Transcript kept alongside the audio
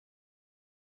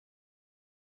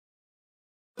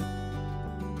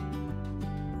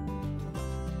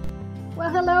Well,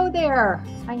 hello there.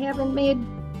 I haven't made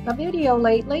a video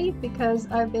lately because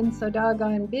I've been so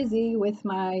doggone busy with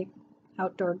my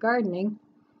outdoor gardening.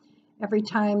 Every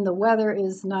time the weather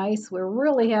is nice, we're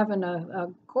really having a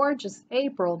gorgeous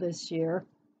April this year.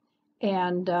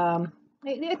 And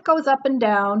it goes up and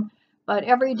down, but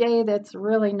every day that's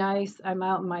really nice, I'm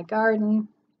out in my garden.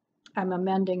 I'm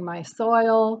amending my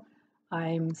soil.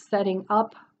 I'm setting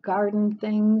up garden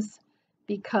things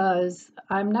because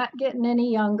I'm not getting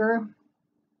any younger.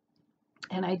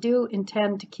 And I do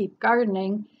intend to keep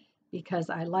gardening because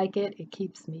I like it. It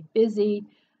keeps me busy.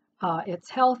 It's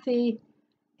healthy.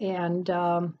 And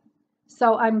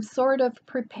so I'm sort of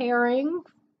preparing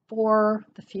for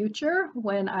the future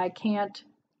when I can't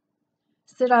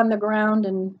sit on the ground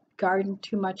and garden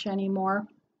too much anymore.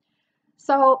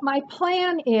 So my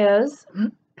plan is,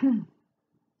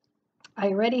 I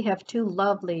already have two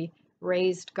lovely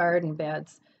raised garden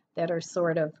beds that are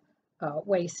sort of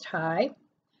waist high.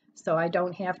 So I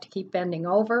don't have to keep bending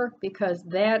over because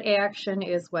that action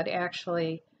is what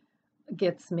actually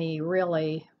gets me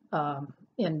really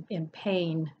in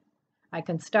pain. I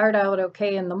can start out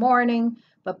okay in the morning,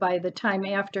 but by the time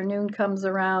afternoon comes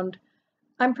around,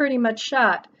 I'm pretty much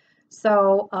shot.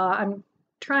 So I'm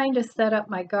trying to set up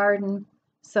my garden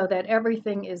so that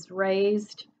everything is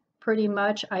raised pretty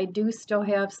much. I do still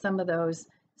have some of those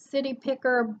city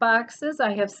picker boxes.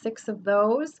 I have 6 of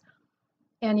those.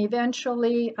 And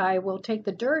eventually I will take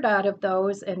the dirt out of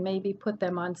those and maybe put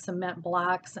them on cement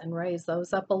blocks and raise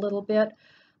those up a little bit.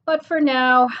 But for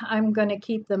now, I'm going to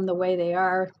keep them the way they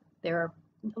are. They're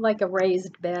like a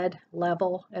raised bed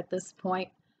level at this point.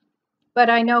 But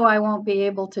I know I won't be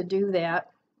able to do that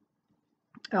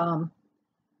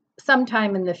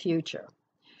sometime in the future.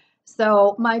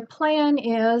 So my plan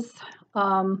is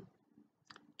to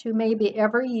maybe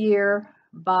every year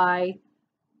buy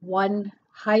one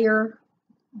higher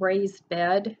raised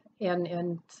bed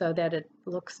and so that it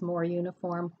looks more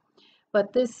uniform.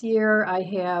 But this year I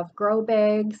have grow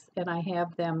bags and I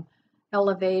have them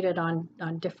elevated on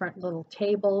different little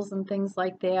tables and things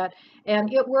like that.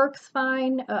 And it works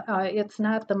fine. It's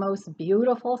not the most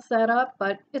beautiful setup,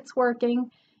 but it's working.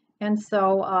 And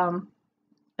so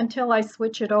until I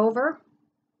switch it over,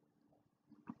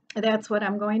 that's what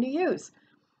I'm going to use.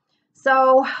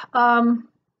 So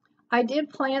I did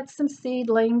plant some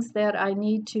seedlings that I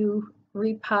need to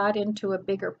repot into a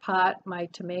bigger pot. My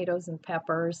tomatoes and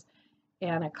peppers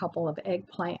and a couple of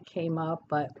eggplant came up,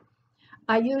 but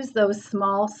I use those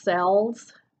small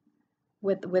cells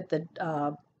with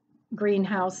the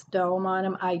greenhouse dome on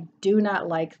them. I do not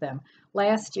like them.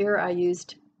 Last year I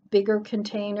used bigger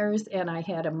containers and I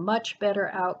had a much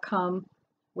better outcome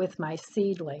with my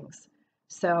seedlings.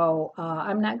 So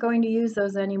I'm not going to use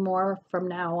those anymore from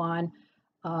now on.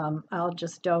 I'll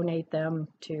just donate them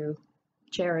to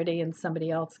charity and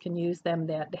somebody else can use them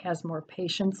that has more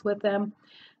patience with them.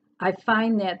 I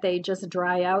find that they just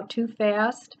dry out too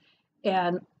fast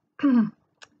and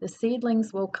the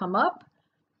seedlings will come up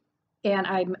and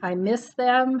I miss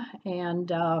them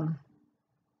and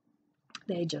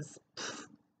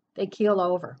they keel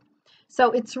over.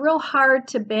 So it's real hard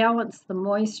to balance the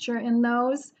moisture in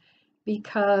those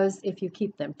because if you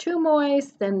keep them too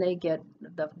moist, then they get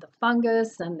the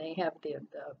fungus and they have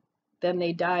then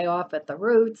they die off at the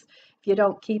roots. If you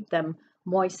don't keep them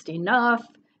moist enough,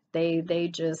 they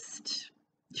just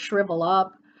shrivel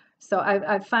up. So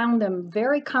I've found them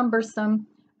very cumbersome.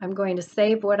 I'm going to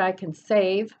save what I can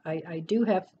save. I do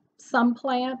have some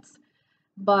plants,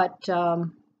 but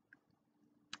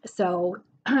so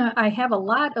I have a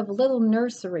lot of little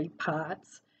nursery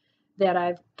pots that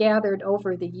I've gathered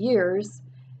over the years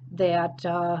that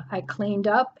I cleaned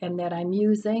up and that I'm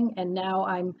using, and now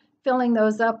I'm filling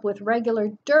those up with regular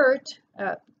dirt,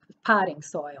 potting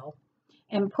soil,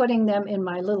 and putting them in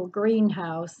my little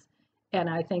greenhouse, and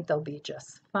I think they'll be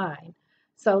just fine.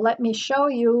 So let me show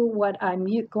you what I'm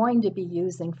going to be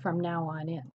using from now on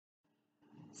in.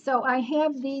 So I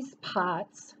have these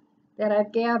pots that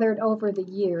I've gathered over the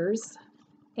years,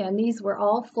 and these were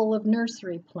all full of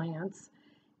nursery plants,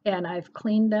 and I've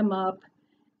cleaned them up,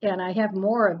 and I have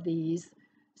more of these.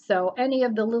 So any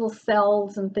of the little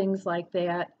cells and things like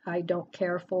that, I don't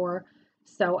care for.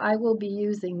 So I will be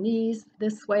using these.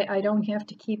 This way I don't have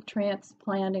to keep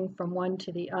transplanting from one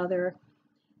to the other.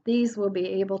 These will be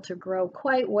able to grow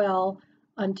quite well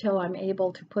until I'm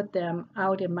able to put them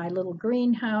out in my little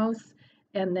greenhouse,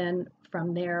 and then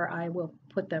from there I will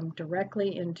put them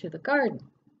directly into the garden.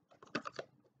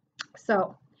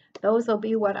 So those will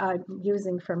be what I'm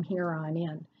using from here on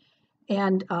in.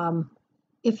 And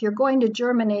if you're going to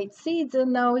germinate seeds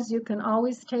in those, you can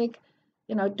always take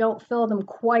you know, don't fill them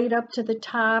quite up to the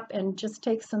top, and just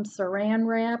take some saran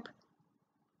wrap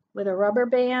with a rubber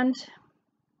band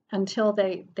until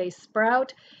they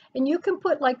sprout. And you can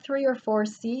put like 3 or 4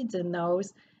 seeds in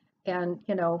those, and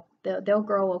you know, they'll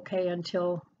grow okay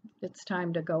until it's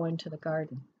time to go into the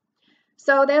garden.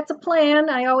 So that's a plan.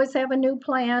 I always have a new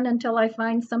plan until I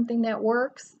find something that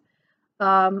works.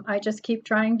 I just keep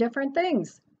trying different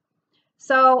things.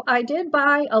 So I did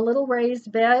buy a little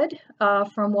raised bed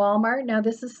from Walmart. Now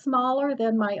this is smaller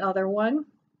than my other one,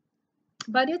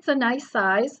 but it's a nice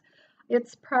size.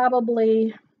 It's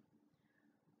probably,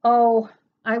 oh,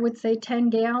 I would say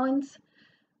 10 gallons,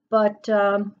 but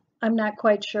I'm not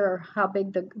quite sure how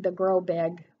big the grow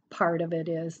bag part of it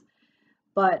is.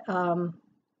 But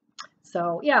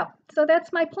so yeah, so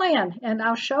that's my plan, and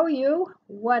I'll show you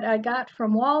what I got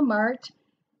from Walmart,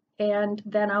 and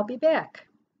then I'll be back.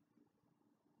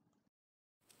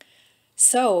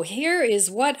 So here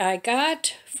is what I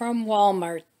got from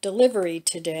Walmart delivery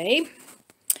today.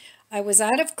 I was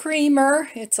out of creamer.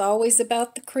 It's always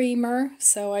about the creamer,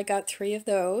 so I got 3 of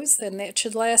those, and that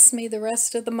should last me the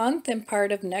rest of the month and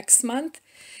part of next month.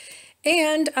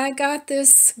 And I got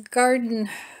this garden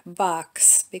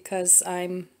box because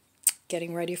I'm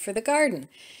getting ready for the garden.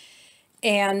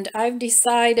 And I've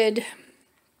decided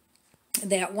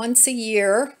that once a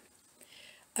year,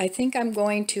 I think I'm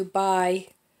going to buy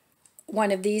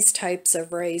one of these types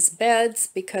of raised beds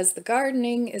because the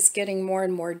gardening is getting more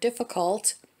and more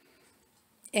difficult.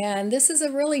 And this is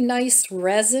a really nice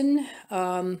resin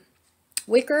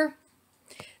wicker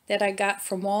that I got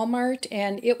from Walmart,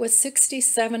 and it was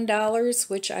 $67,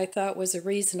 which I thought was a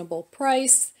reasonable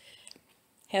price.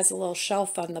 Has a little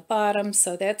shelf on the bottom,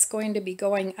 so that's going to be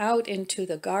going out into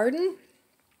the garden.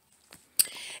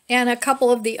 And a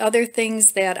couple of the other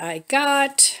things that I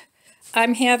got.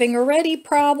 I'm having already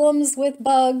problems with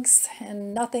bugs,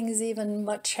 and nothing's even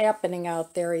much happening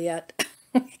out there yet.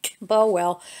 Oh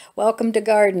well, welcome to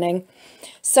gardening.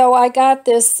 So I got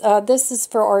this, this is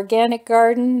for Organic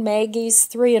Garden, Maggie's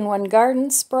 3-in-1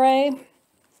 garden spray.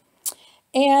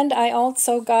 And I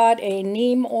also got a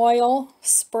neem oil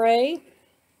spray,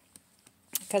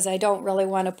 because I don't really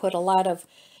want to put a lot of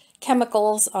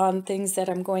chemicals on things that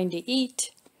I'm going to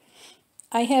eat.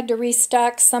 I had to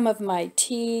restock some of my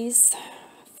teas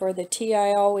for the tea I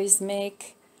always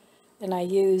make, and I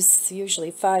use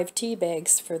usually 5 tea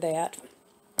bags for that.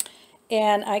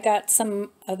 And I got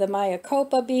some of the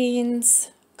Mayacopa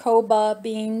beans, Coba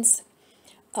beans,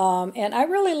 and I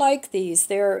really like these.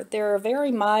 They're a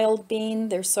very mild bean.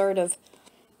 They're sort of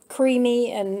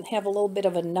creamy and have a little bit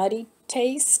of a nutty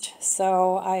taste,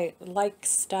 so I like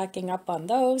stocking up on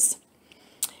those.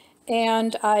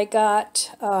 And I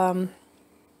got a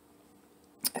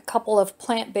couple of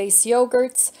plant-based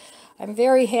yogurts. I'm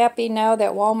very happy now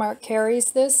that Walmart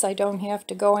carries this. I don't have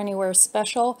to go anywhere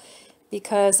special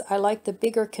because I like the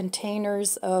bigger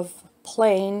containers of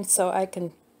plain so I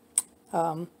can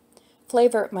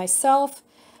flavor it myself.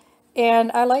 And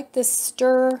I like this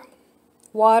Stir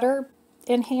water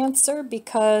enhancer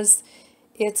because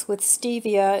it's with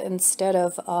stevia instead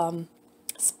of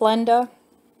Splenda.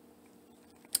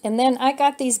 And then I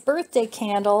got these birthday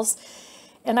candles,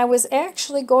 and I was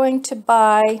actually going to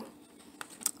buy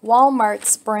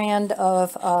Walmart's brand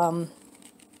of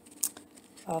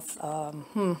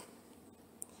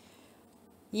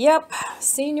yep,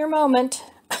 senior moment.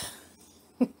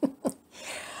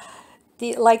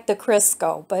 Like the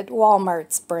Crisco, but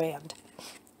Walmart's brand,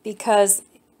 because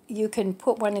you can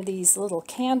put one of these little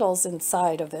candles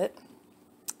inside of it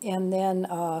and then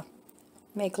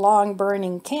make long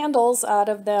burning candles out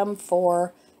of them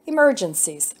for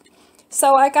emergencies.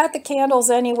 So I got the candles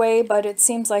anyway, but it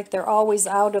seems like they're always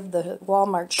out of the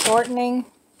Walmart shortening.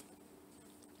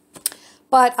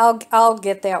 But I'll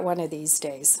get that one of these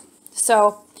days.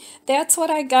 So that's what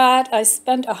I got. I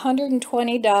spent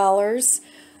 $120,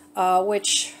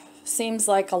 which seems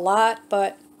like a lot,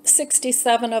 but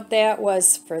 67 of that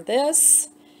was for this.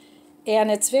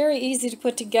 And it's very easy to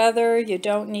put together. You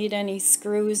don't need any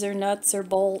screws or nuts or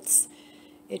bolts.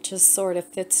 It just sort of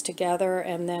fits together,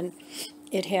 and then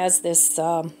it has this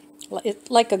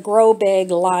like a grow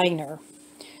bag liner.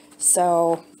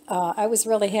 So I was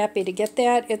really happy to get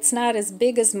that. It's not as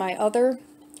big as my other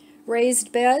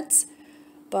raised beds,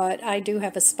 but I do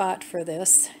have a spot for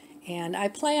this. And I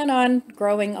plan on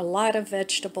growing a lot of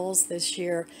vegetables this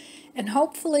year, and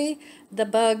hopefully the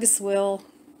bugs will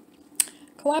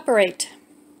cooperate.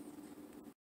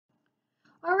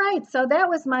 All right, so that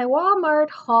was my Walmart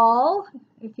haul,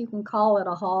 if you can call it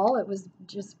a haul. It was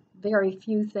just very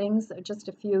few things, just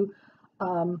a few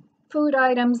food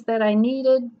items that I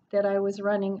needed that I was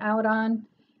running out on.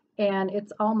 and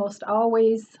it's almost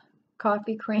always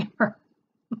coffee creamer.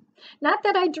 Not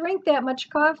that I drink that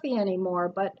much coffee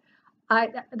anymore, but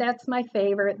that's my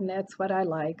favorite and that's what I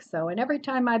like. So, and every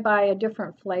time I buy a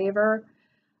different flavor,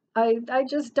 I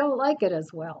just don't like it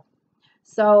as well.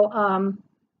 So I'm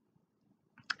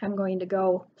going to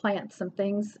go plant some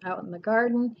things out in the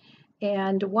garden,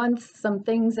 and once some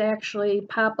things actually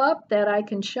pop up that I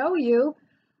can show you,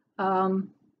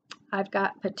 I've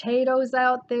got potatoes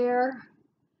out there,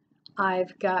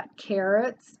 I've got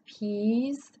carrots,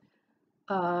 peas,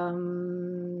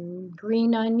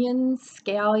 green onions,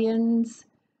 scallions,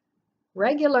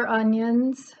 regular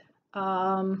onions,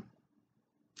 some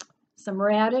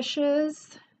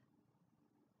radishes,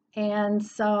 and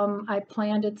I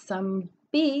planted some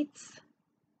beets,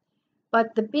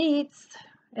 but the beets,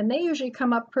 and they usually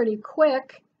come up pretty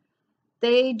quick,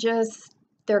 they're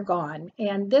gone.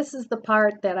 And this is the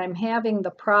part that I'm having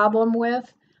the problem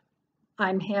with.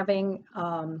 I'm having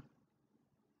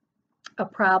a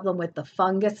problem with the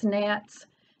fungus gnats,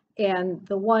 and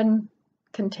the one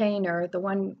container, the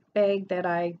one bag that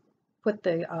I put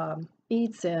the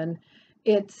beets in,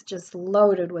 it's just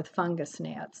loaded with fungus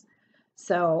gnats.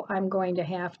 So I'm going to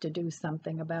have to do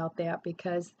something about that,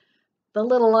 because the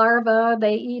little larvae,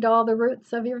 they eat all the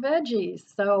roots of your veggies.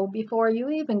 So before you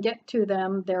even get to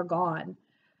them, they're gone.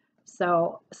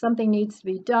 So something needs to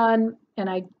be done, and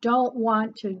I don't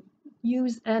want to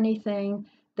use anything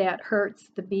that hurts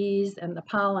the bees and the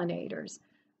pollinators.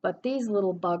 But these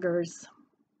little buggers,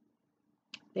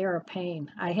 they're a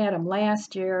pain. I had them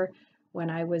last year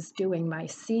when I was doing my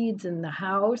seeds in the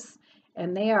house,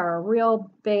 and they are a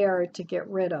real bear to get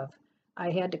rid of.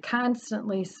 I had to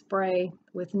constantly spray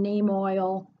with neem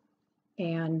oil,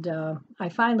 and I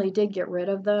finally did get rid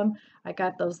of them. I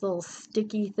got those little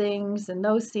sticky things, and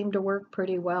those seem to work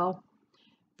pretty well.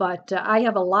 But I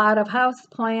have a lot of house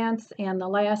plants, and the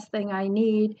last thing I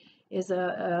need is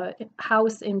a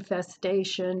house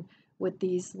infestation with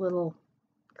these little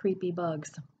creepy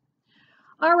bugs.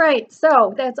 All right,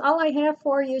 so that's all I have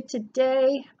for you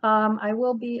today. I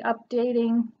will be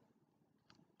updating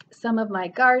some of my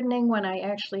gardening when I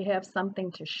actually have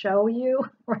something to show you.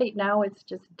 Right now it's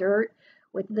just dirt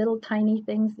with little tiny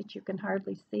things that you can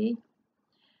hardly see.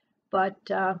 But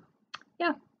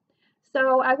yeah,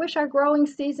 so I wish our growing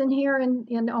season here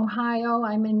in Ohio,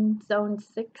 I'm in zone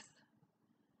 6,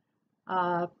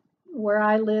 where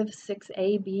I live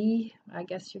 6AB. I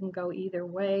guess you can go either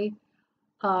way.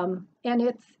 And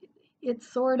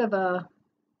it's sort of a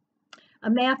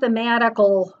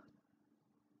mathematical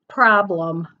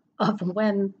problem of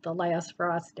when the last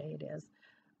frost date is.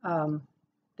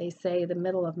 They say the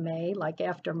middle of May, like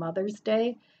after Mother's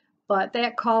Day, but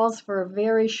that calls for a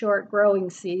very short growing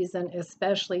season,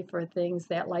 especially for things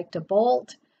that like to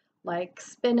bolt, like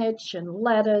spinach and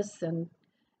lettuce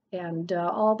and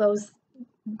all those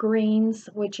greens,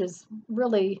 which is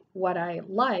really what I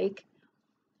like.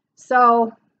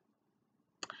 So,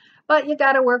 but you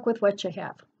got to work with what you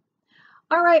have.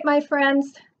 All right, my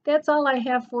friends, that's all I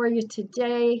have for you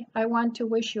today. I want to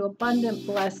wish you abundant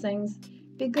blessings.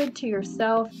 Be good to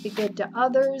yourself. Be good to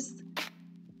others.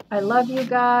 I love you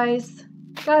guys.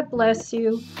 God bless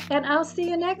you. And I'll see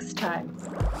you next time.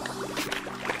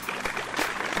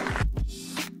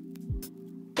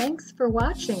 Thanks for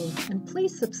watching, and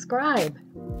please subscribe.